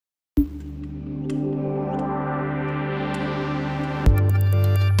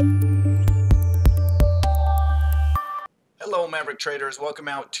favorite traders, welcome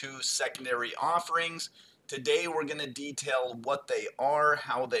out to secondary offerings. Today we're going to detail what they are,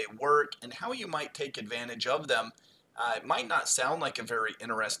 how they work, and how you might take advantage of them. It might not sound like a very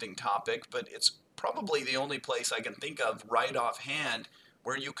interesting topic, but it's probably the only place I can think of right offhand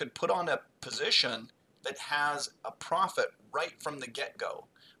where you could put on a position that has a profit right from the get-go,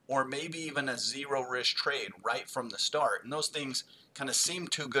 or maybe even a zero risk trade right from the start. And those things kind of seem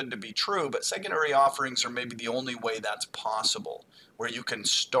too good to be true, but secondary offerings are maybe the only way that's possible, where you can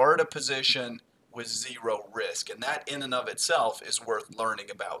start a position with zero risk. And that in and of itself is worth learning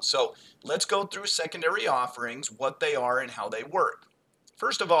about. So let's go through secondary offerings, what they are and how they work.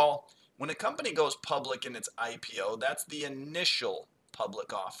 First of all, when a company goes public in its IPO, that's the initial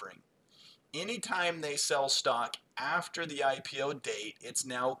public offering. Anytime they sell stock after the IPO date, it's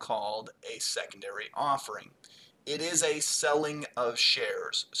now called a secondary offering. It is a selling of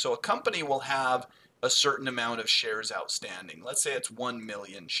shares. So a company will have a certain amount of shares outstanding. Let's say it's 1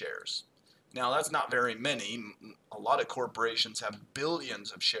 million shares. Now, that's not very many. A lot of corporations have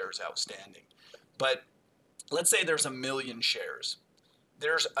billions of shares outstanding. But let's say there's 1 million shares.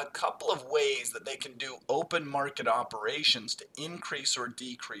 There's a couple of ways that they can do open market operations to increase or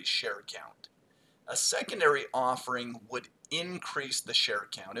decrease share count. A secondary offering would increase the share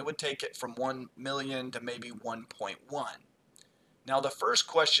count. It would take it from 1 million to maybe 1.1. Now, the first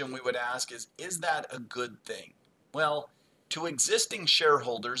question we would ask is that a good thing? Well, to existing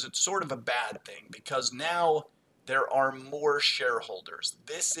shareholders, it's sort of a bad thing because now there are more shareholders.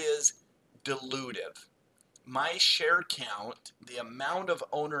 This is dilutive. My share count, the amount of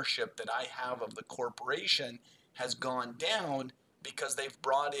ownership that I have of the corporation, has gone down because they've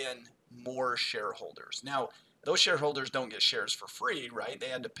brought in more shareholders. Now, those shareholders don't get shares for free, right? They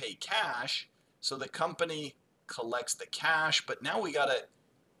had to pay cash, so the company collects the cash, but now we got a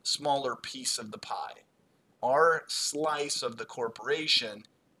smaller piece of the pie. Our slice of the corporation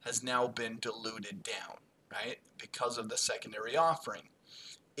has now been diluted down, right? Because of the secondary offering.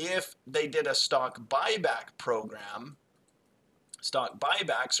 If they did a stock buyback program, stock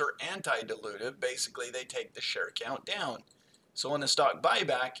buybacks are anti-dilutive. Basically, they take the share count down. So in a stock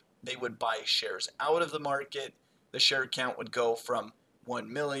buyback, they would buy shares out of the market. The share count would go from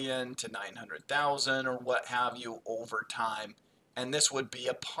 1 million to 900,000 or what have you over time. And this would be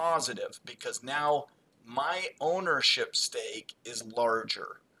a positive because now my ownership stake is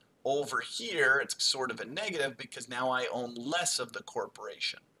larger. Over here, it's sort of a negative because now I own less of the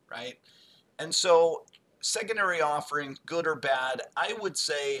corporation, right? And so secondary offerings, good or bad, I would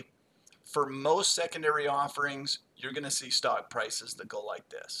say for most secondary offerings, you're going to see stock prices that go like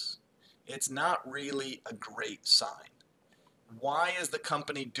this. It's not really a great sign. Why is the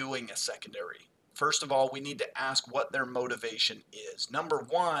company doing a secondary? First of all, we need to ask what their motivation is. Number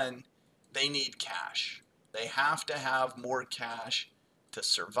one, they need cash. They have to have more cash to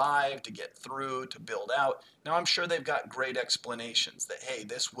survive, to get through, to build out. Now, I'm sure they've got great explanations that, hey,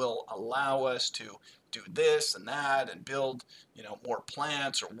 this will allow us to do this and that and build, more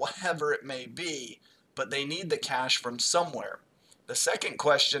plants or whatever it may be, but they need the cash from somewhere. The second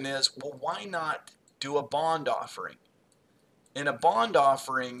question is, well, why not do a bond offering? In a bond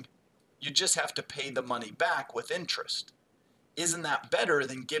offering, you just have to pay the money back with interest. Isn't that better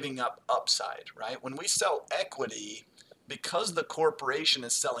than giving up upside, right? When we sell equity, because the corporation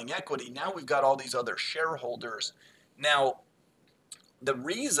is selling equity, now we've got all these other shareholders. Now, the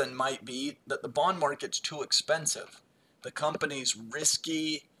reason might be that the bond market's too expensive. The company's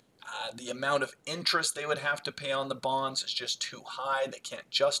risky. The amount of interest they would have to pay on the bonds is just too high. They can't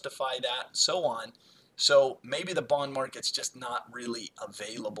justify that, and so on. So maybe the bond market's just not really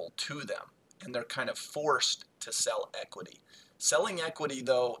available to them, and they're kind of forced to sell equity. Selling equity,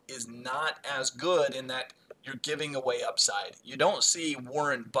 though, is not as good in that you're giving away upside. You don't see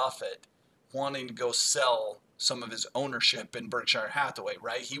Warren Buffett wanting to go sell some of his ownership in Berkshire Hathaway,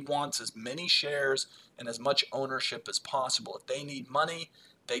 right? He wants as many shares and as much ownership as possible. If they need money,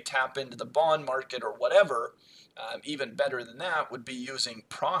 they tap into the bond market or whatever. Even better than that would be using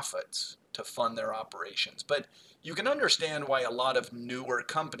profits to fund their operations. But you can understand why a lot of newer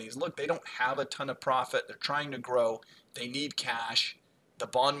companies, look, they don't have a ton of profit. They're trying to grow. They need cash. The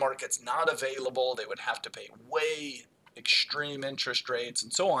bond market's not available. They would have to pay way extreme interest rates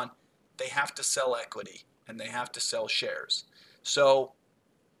and so on. They have to sell equity and they have to sell shares. So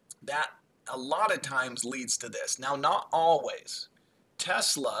that a lot of times leads to this. Now, not always.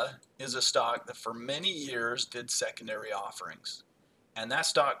 Tesla is a stock that for many years did secondary offerings, and that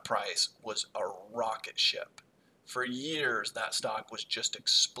stock price was a rocket ship. For years, that stock was just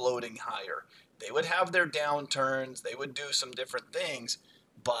exploding higher. They would have their downturns, they would do some different things,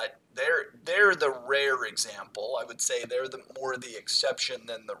 but they're the rare example. I would say they're the more the exception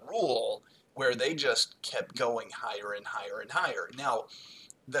than the rule, where they just kept going higher and higher and higher. Now,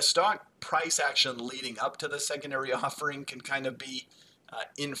 the stock price action leading up to the secondary offering can kind of be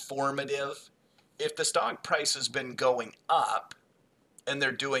informative. If the stock price has been going up and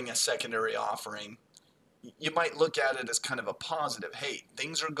they're doing a secondary offering, you might look at it as kind of a positive. Hey,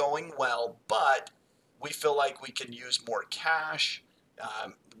 things are going well, but we feel like we can use more cash.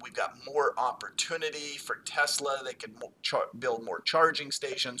 We've got more opportunity for Tesla. They could build more charging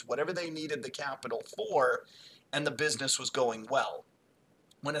stations, whatever they needed the capital for, and the business was going well.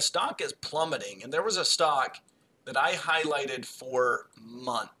 When a stock is plummeting, and there was a stock that I highlighted for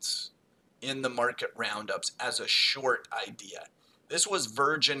months in the market roundups as a short idea. This was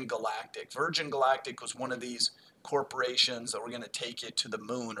Virgin Galactic. Virgin Galactic was one of these corporations that were going to take you to the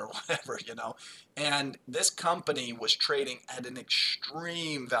moon or whatever, you know. And this company was trading at an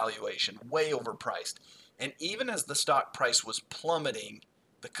extreme valuation, way overpriced. And even as the stock price was plummeting,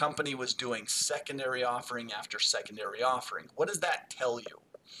 the company was doing secondary offering after secondary offering. What does that tell you?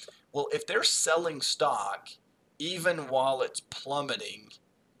 Well, if they're selling stock even while it's plummeting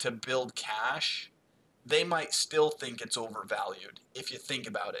to build cash, they might still think it's overvalued if you think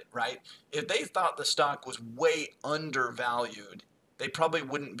about it, right? If they thought the stock was way undervalued, they probably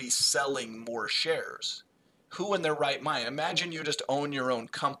wouldn't be selling more shares. Who in their right mind? Imagine you just own your own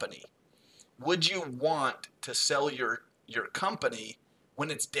company. Would you want to sell your company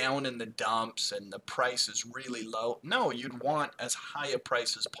when it's down in the dumps and the price is really low? No, you'd want as high a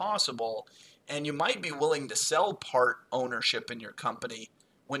price as possible, and you might be willing to sell part ownership in your company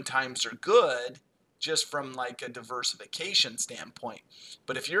when times are good, just from like a diversification standpoint.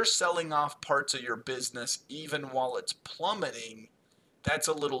 But if you're selling off parts of your business even while it's plummeting, that's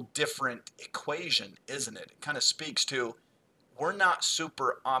a little different equation, isn't it? It kind of speaks to, we're not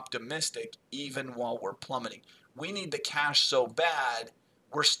super optimistic even while we're plummeting. We need the cash so bad,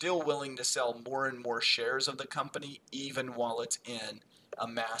 we're still willing to sell more and more shares of the company even while it's in a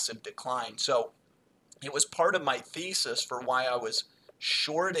massive decline. So it was part of my thesis for why I was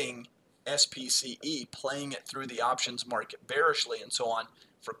shorting SPCE, playing it through the options market bearishly and so on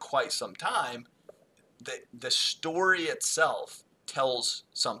for quite some time. The story itself tells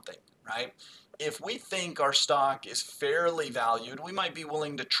something, right? If we think our stock is fairly valued, we might be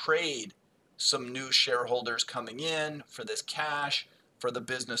willing to trade some new shareholders coming in for this cash, for the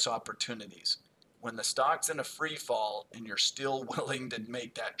business opportunities. When the stock's in a free fall and you're still willing to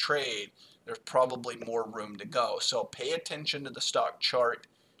make that trade, there's probably more room to go. So pay attention to the stock chart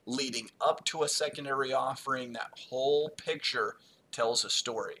leading up to a secondary offering. That whole picture tells a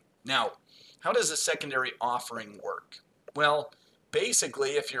story. Now, how does a secondary offering work? Well,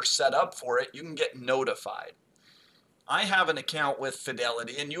 basically, if you're set up for it, you can get notified. I have an account with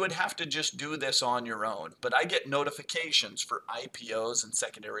Fidelity, and you would have to just do this on your own, but I get notifications for IPOs and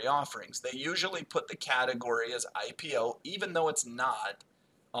secondary offerings. They usually put the category as IPO, even though it's not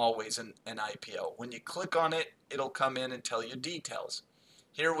always an IPO. When you click on it, it'll come in and tell you details.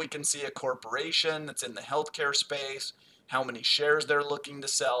 Here we can see a corporation that's in the healthcare space, how many shares they're looking to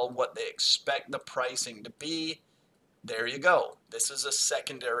sell, what they expect the pricing to be. There you go. This is a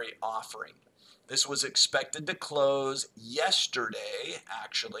secondary offering. This was expected to close yesterday,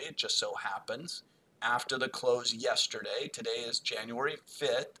 actually, it just so happens, after the close yesterday. Today is January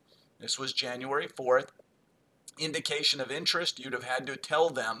 5th. This was January 4th. Indication of interest, you'd have had to tell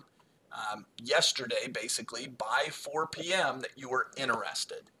them yesterday, basically, by 4 p.m. that you were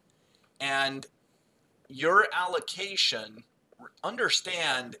interested. And your allocation,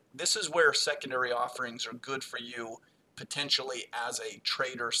 understand, this is where secondary offerings are good for you potentially as a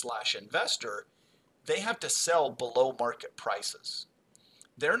trader slash investor. They have to sell below market prices.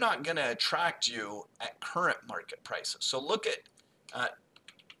 They're not going to attract you at current market prices. So look at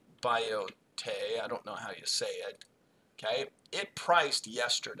Biote, I don't know how you say it, okay? It priced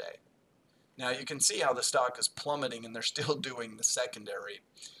yesterday. Now you can see how the stock is plummeting and they're still doing the secondary.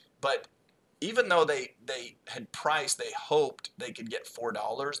 But even though they had priced, they hoped they could get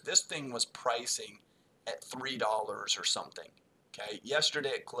 $4, this thing was pricing at $3 or something. Okay, yesterday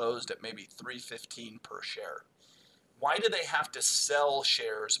it closed at maybe $3.15 per share. Why do they have to sell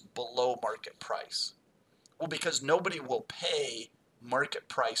shares below market price? Well, because nobody will pay market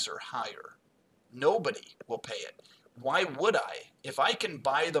price or higher. Nobody will pay it. Why would I? If I can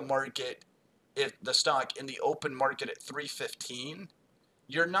buy the market, if the stock in the open market at $3.15,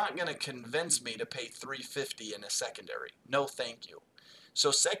 you're not going to convince me to pay $3.50 in a secondary. No, thank you. So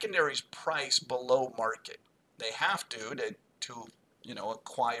secondaries price below market. They have to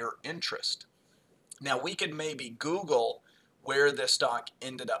acquire interest. Now we could maybe Google where this stock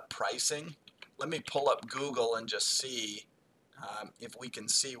ended up pricing. Let me pull up Google and just see if we can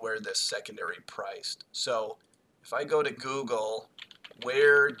see where this secondary priced. So if I go to Google,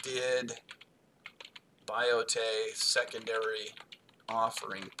 where did Biote secondary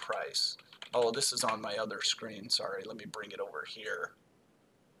offering price? Oh, this is on my other screen. Sorry, let me bring it over here.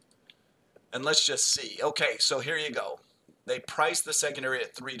 And let's just see. Okay, so here you go. They priced the secondary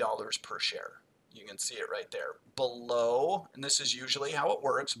at $3 per share. You can see it right there. Below, and this is usually how it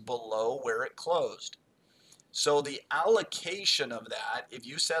works, below where it closed. So the allocation of that, if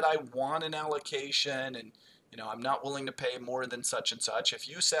you said I want an allocation and I'm not willing to pay more than such and such, if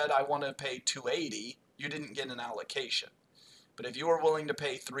you said I want to pay $2.80, you didn't get an allocation. But if you were willing to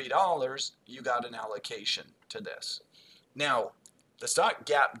pay $3, you got an allocation to this. Now, the stock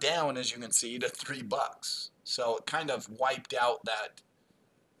gapped down, as you can see, to $3. So it kind of wiped out that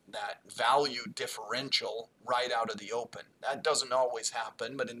value differential right out of the open. That doesn't always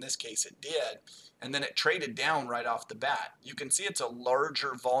happen, but in this case it did. And then it traded down right off the bat. You can see it's a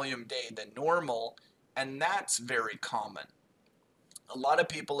larger volume day than normal, and that's very common. A lot of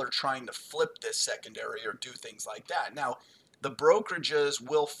people are trying to flip this secondary or do things like that. Now, the brokerages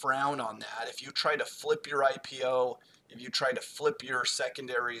will frown on that. If you try to flip your IPO, if you try to flip your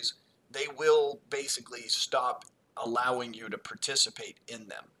secondaries, they will basically stop allowing you to participate in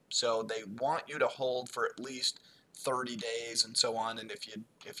them. So they want you to hold for at least 30 days and so on. And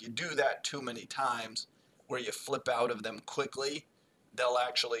if you do that too many times where you flip out of them quickly, they'll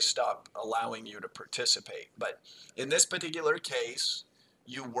actually stop allowing you to participate. But in this particular case,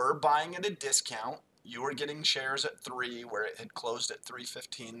 you were buying at a discount. You were getting shares at 3 where it had closed at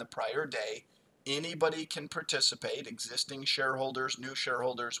 3.15 the prior day. Anybody can participate, existing shareholders, new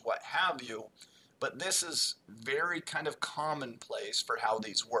shareholders, what have you. But this is very kind of commonplace for how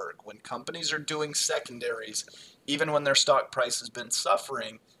these work. When companies are doing secondaries, even when their stock price has been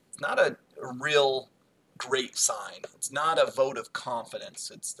suffering, it's not a real great sign. It's not a vote of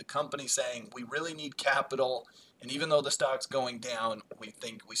confidence. It's the company saying, we really need capital, and even though the stock's going down, we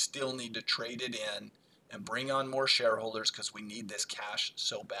think we still need to trade it in and bring on more shareholders because we need this cash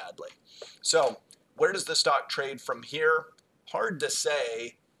so badly. So where does the stock trade from here? Hard to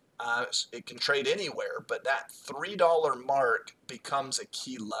say. It can trade anywhere, but that $3 mark becomes a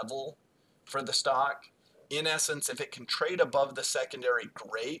key level for the stock. In essence, if it can trade above the secondary,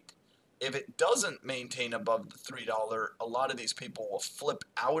 great. If it doesn't maintain above the $3, a lot of these people will flip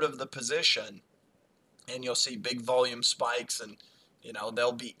out of the position, and you'll see big volume spikes, and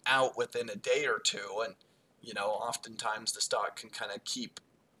they'll be out within a day or two, and oftentimes the stock can kind of keep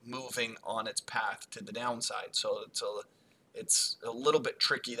moving on its path to the downside. So it's a little bit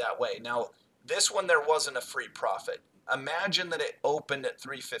tricky that way. Now, this one, there wasn't a free profit. Imagine that it opened at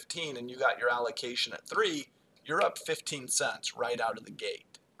 3.15 and you got your allocation at 3, you're up 15 cents right out of the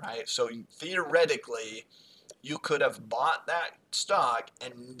gate, right? So theoretically, you could have bought that stock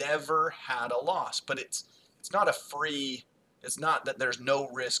and never had a loss. But it's not a free, it's not that there's no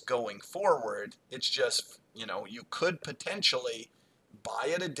risk going forward. It's just, you could potentially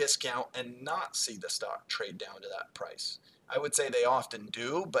buy at a discount and not see the stock trade down to that price. I would say they often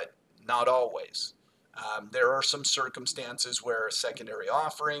do, but not always. There are some circumstances where a secondary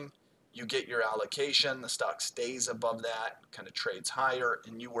offering, you get your allocation, the stock stays above that, kind of trades higher,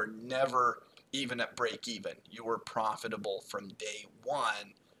 and you were never even at break even. You were profitable from day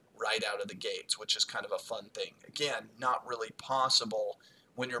one right out of the gates, which is kind of a fun thing. Again, not really possible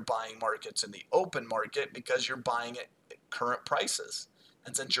when you're buying markets in the open market because you're buying at current prices.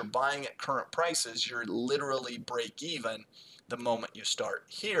 And since you're buying at current prices, you're literally break even the moment you start.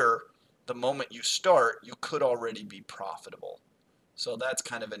 Here, the moment you start, you could already be profitable. So that's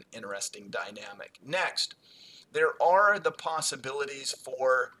kind of an interesting dynamic. Next, there are the possibilities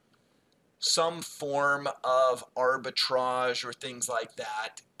for some form of arbitrage or things like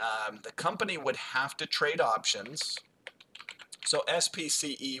that. The company would have to trade options. So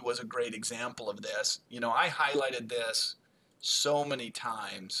SPCE was a great example of this. I highlighted this so many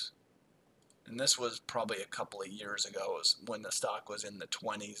times, and this was probably a couple of years ago when the stock was in the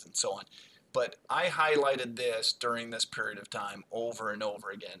 20s and so on. But I highlighted this during this period of time over and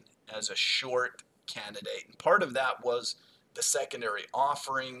over again as a short candidate. And part of that was the secondary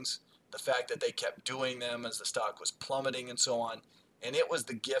offerings, the fact that they kept doing them as the stock was plummeting and so on. And it was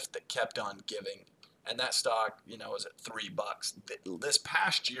the gift that kept on giving. And that stock, was at $3. This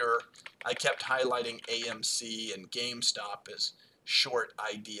past year, I kept highlighting AMC and GameStop as short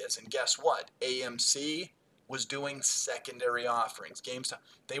ideas. And guess what? AMC was doing secondary offerings. GameStop,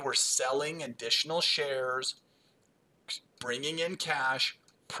 they were selling additional shares, bringing in cash,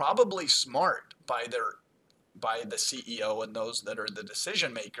 probably smart by their by the CEO and those that are the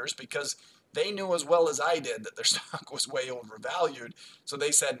decision makers, because they knew as well as I did that their stock was way overvalued. So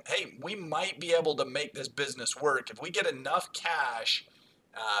they said, hey, we might be able to make this business work if we get enough cash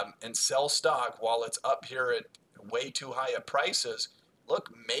and sell stock while it's up here at way too high of prices. Look,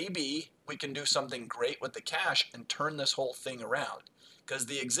 maybe we can do something great with the cash and turn this whole thing around, because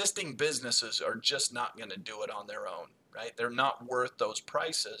the existing businesses are just not going to do it on their own, right? They're not worth those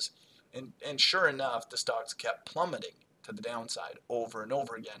prices. And sure enough, the stocks kept plummeting to the downside over and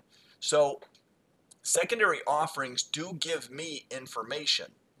over again. So secondary offerings do give me information.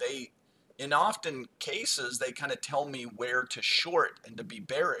 In often cases, they kind of tell me where to short and to be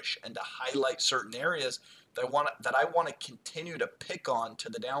bearish and to highlight certain areas that I want to continue to pick on to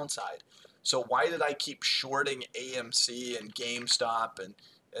the downside. So why did I keep shorting AMC and GameStop and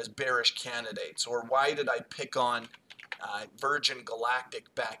as bearish candidates? Or why did I pick on Virgin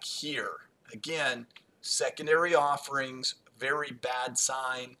Galactic back here? Again, secondary offerings, very bad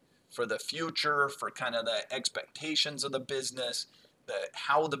sign for the future, for kind of the expectations of the business,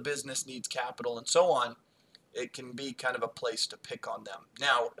 how the business needs capital, and so on. It can be kind of a place to pick on them.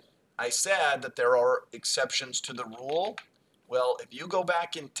 Now, I said that there are exceptions to the rule. Well, if you go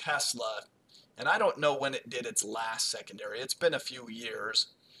back in Tesla, and I don't know when it did its last secondary, it's been a few years,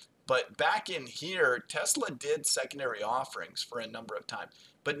 but back in here, Tesla did secondary offerings for a number of times.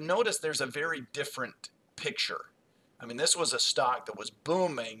 But notice there's a very different picture. I mean, this was a stock that was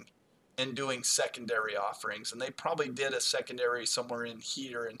booming and doing secondary offerings, and they probably did a secondary somewhere in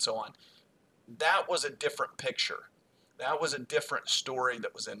here and so on. That was a different picture. That was a different story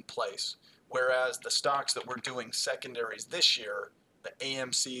that was in place. Whereas the stocks that were doing secondaries this year, the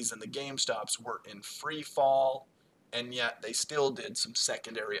AMCs and the GameStops, were in free fall, and yet they still did some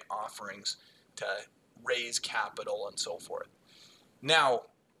secondary offerings to raise capital and so forth. Now,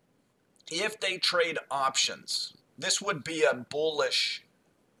 if they trade options, this would be a bullish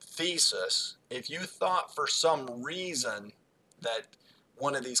thesis. If you thought for some reason that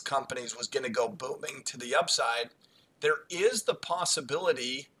one of these companies was going to go booming to the upside, there is the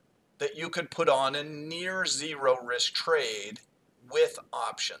possibility that you could put on a near zero risk trade with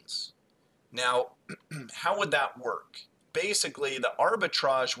options. Now, how would that work? Basically, the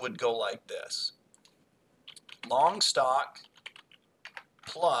arbitrage would go like this. Long stock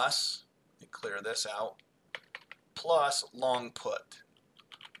plus, let me clear this out, plus long put.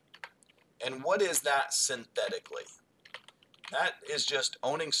 And what is that synthetically? That is just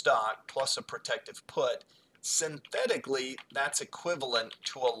owning stock plus a protective put. Synthetically, that's equivalent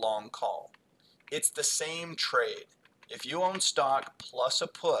to a long call. It's the same trade. If you own stock plus a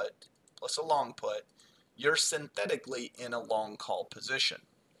put, plus a long put, you're synthetically in a long call position.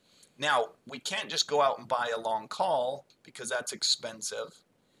 Now, we can't just go out and buy a long call because that's expensive,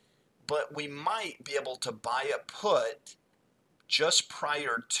 but we might be able to buy a put just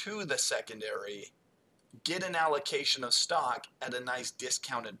prior to the secondary, get an allocation of stock at a nice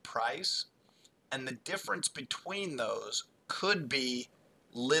discounted price, and the difference between those could be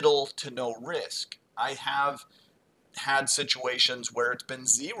little to no risk. I have had situations where it's been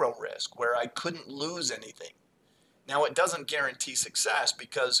zero risk, where I couldn't lose anything. Now, it doesn't guarantee success,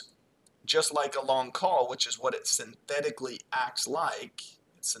 because just like a long call, which is what it synthetically acts like,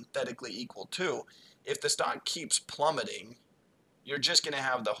 it's synthetically equal to, if the stock keeps plummeting, you're just going to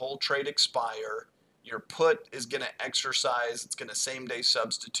have the whole trade expire. Your put is going to exercise. It's going to same day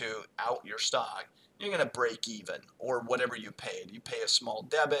substitute out your stock. You're going to break even, or whatever you paid. You pay a small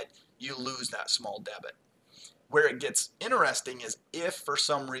debit, you lose that small debit. Where it gets interesting is if for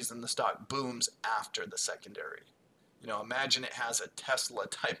some reason the stock booms after the secondary. You know, imagine it has a Tesla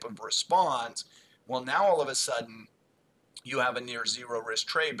type of response. Well, now all of a sudden you have a near zero risk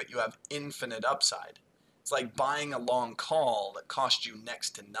trade, but you have infinite upside. It's like buying a long call that cost you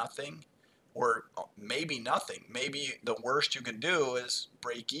next to nothing, or maybe nothing. Maybe the worst you can do is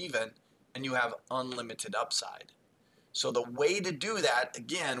break even and you have unlimited upside. So the way to do that,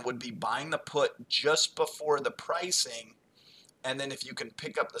 again, would be buying the put just before the pricing, and then if you can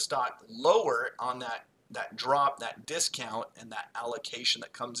pick up the stock lower on that drop, that discount, and that allocation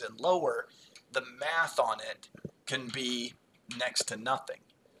that comes in lower, the math on it can be next to nothing,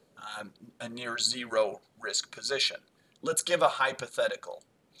 a near zero risk position. Let's give a hypothetical.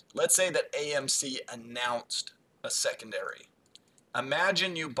 Let's say that AMC announced a secondary.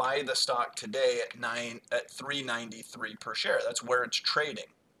 Imagine you buy the stock today at $3.93 per share. That's where it's trading,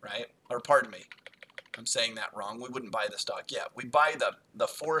 right? Or pardon me, I'm saying that wrong. We wouldn't buy the stock yet. We buy the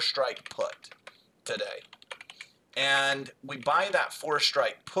 4-strike put today. And we buy that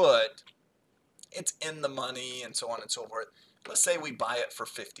 4-strike put. It's in the money and so on and so forth. Let's say we buy it for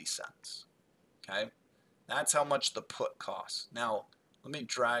 50 cents. Okay? That's how much the put costs. Now, let me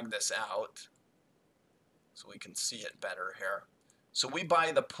drag this out so we can see it better here. So we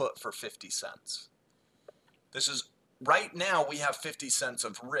buy the put for 50 cents. This is, right now we have 50 cents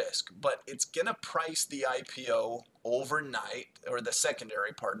of risk, but it's going to price the IPO overnight, or the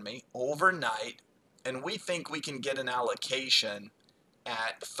secondary, pardon me, overnight, and we think we can get an allocation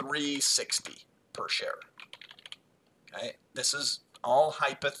at $3.60 per share. Okay, this is all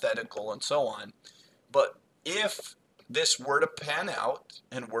hypothetical and so on, but if this were to pan out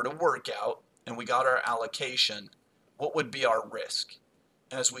and were to work out and we got our allocation, what would be our risk?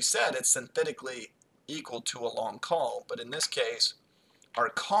 As we said, it's synthetically equal to a long call, but in this case, our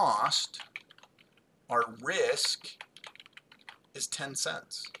cost, our risk is 10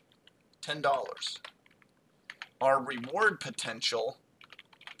 cents, $10. Our reward potential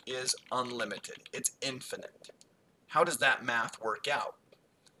is unlimited. It's infinite. How does that math work out?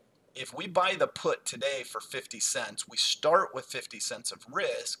 If we buy the put today for 50 cents, we start with 50 cents of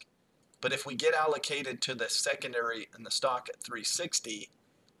risk, but if we get allocated to the secondary and the stock at 360,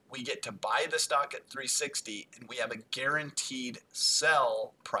 we get to buy the stock at 360 and we have a guaranteed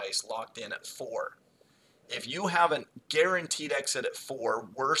sell price locked in at 4. If you have a guaranteed exit at 4,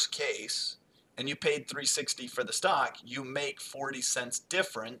 worst case, and you paid 360 for the stock, you make 40 cents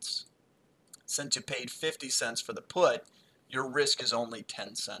difference. Since you paid 50 cents for the put, your risk is only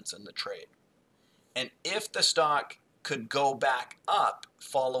 10 cents in the trade. And if the stock could go back up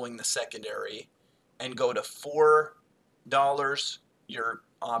following the secondary and go to $4, you're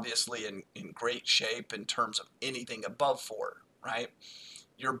obviously in great shape in terms of anything above 4, right?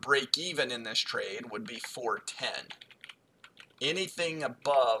 Your break even in this trade would be $4.10. Anything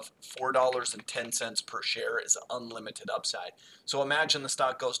above $4.10 per share is unlimited upside. So imagine the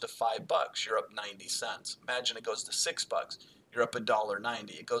stock goes to $5, you're up 90 cents. Imagine it goes to $6, you're up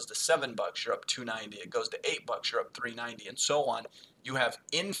 $1.90. It goes to $7, you're up $2.90. It goes to $8, you're up $3.90, and so on. You have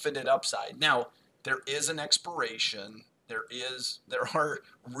infinite upside. Now, there is an expiration. There are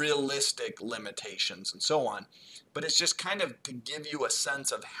realistic limitations and so on, but it's just kind of to give you a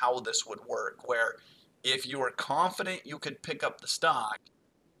sense of how this would work, where if you are confident you could pick up the stock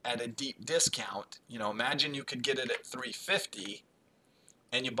at a deep discount, imagine you could get it at 350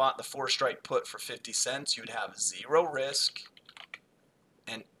 and you bought the 4-strike put for 50 cents, you'd have zero risk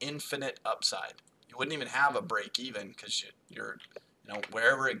and infinite upside. You wouldn't even have a break even because you're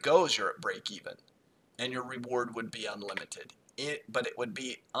wherever it goes, you're at break even. And your reward would be unlimited. But it would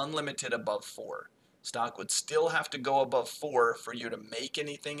be unlimited above 4. Stock would still have to go above 4 for you to make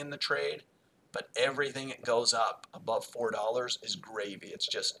anything in the trade, but everything that goes up above $4 is gravy. It's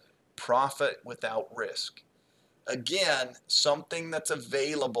just profit without risk. Again, something that's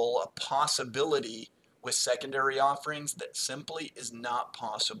available, a possibility with secondary offerings that simply is not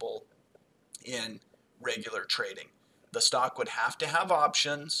possible in regular trading. The stock would have to have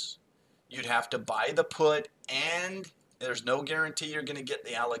options. You'd have to buy the put, and there's no guarantee you're going to get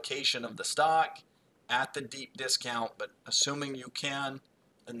the allocation of the stock at the deep discount, but assuming you can,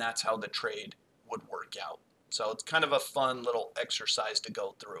 then that's how the trade would work out. So it's kind of a fun little exercise to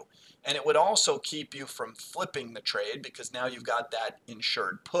go through. And it would also keep you from flipping the trade because now you've got that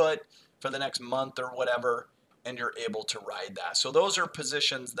insured put for the next month or whatever, and you're able to ride that. So those are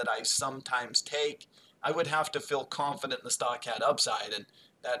positions that I sometimes take. I would have to feel confident the stock had upside, and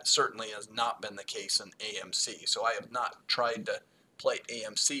that certainly has not been the case in AMC. So I have not tried to play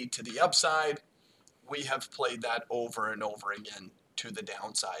AMC to the upside. We have played that over and over again to the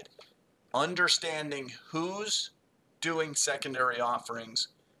downside. Understanding who's doing secondary offerings,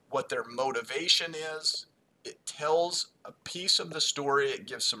 what their motivation is, it tells a piece of the story. It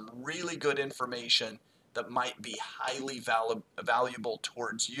gives some really good information that might be highly valuable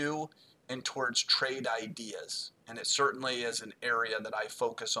towards you and towards trade ideas. And it certainly is an area that I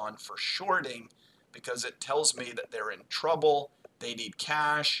focus on for shorting because it tells me that they're in trouble, they need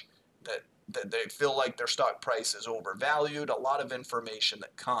cash, that they feel like their stock price is overvalued. A lot of information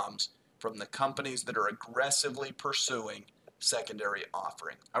that comes from the companies that are aggressively pursuing secondary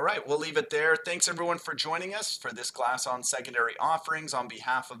offering. All right, we'll leave it there. Thanks everyone for joining us for this class on secondary offerings. On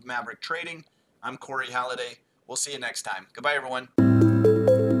behalf of Maverick Trading, I'm Corey Halliday. We'll see you next time. Goodbye, everyone.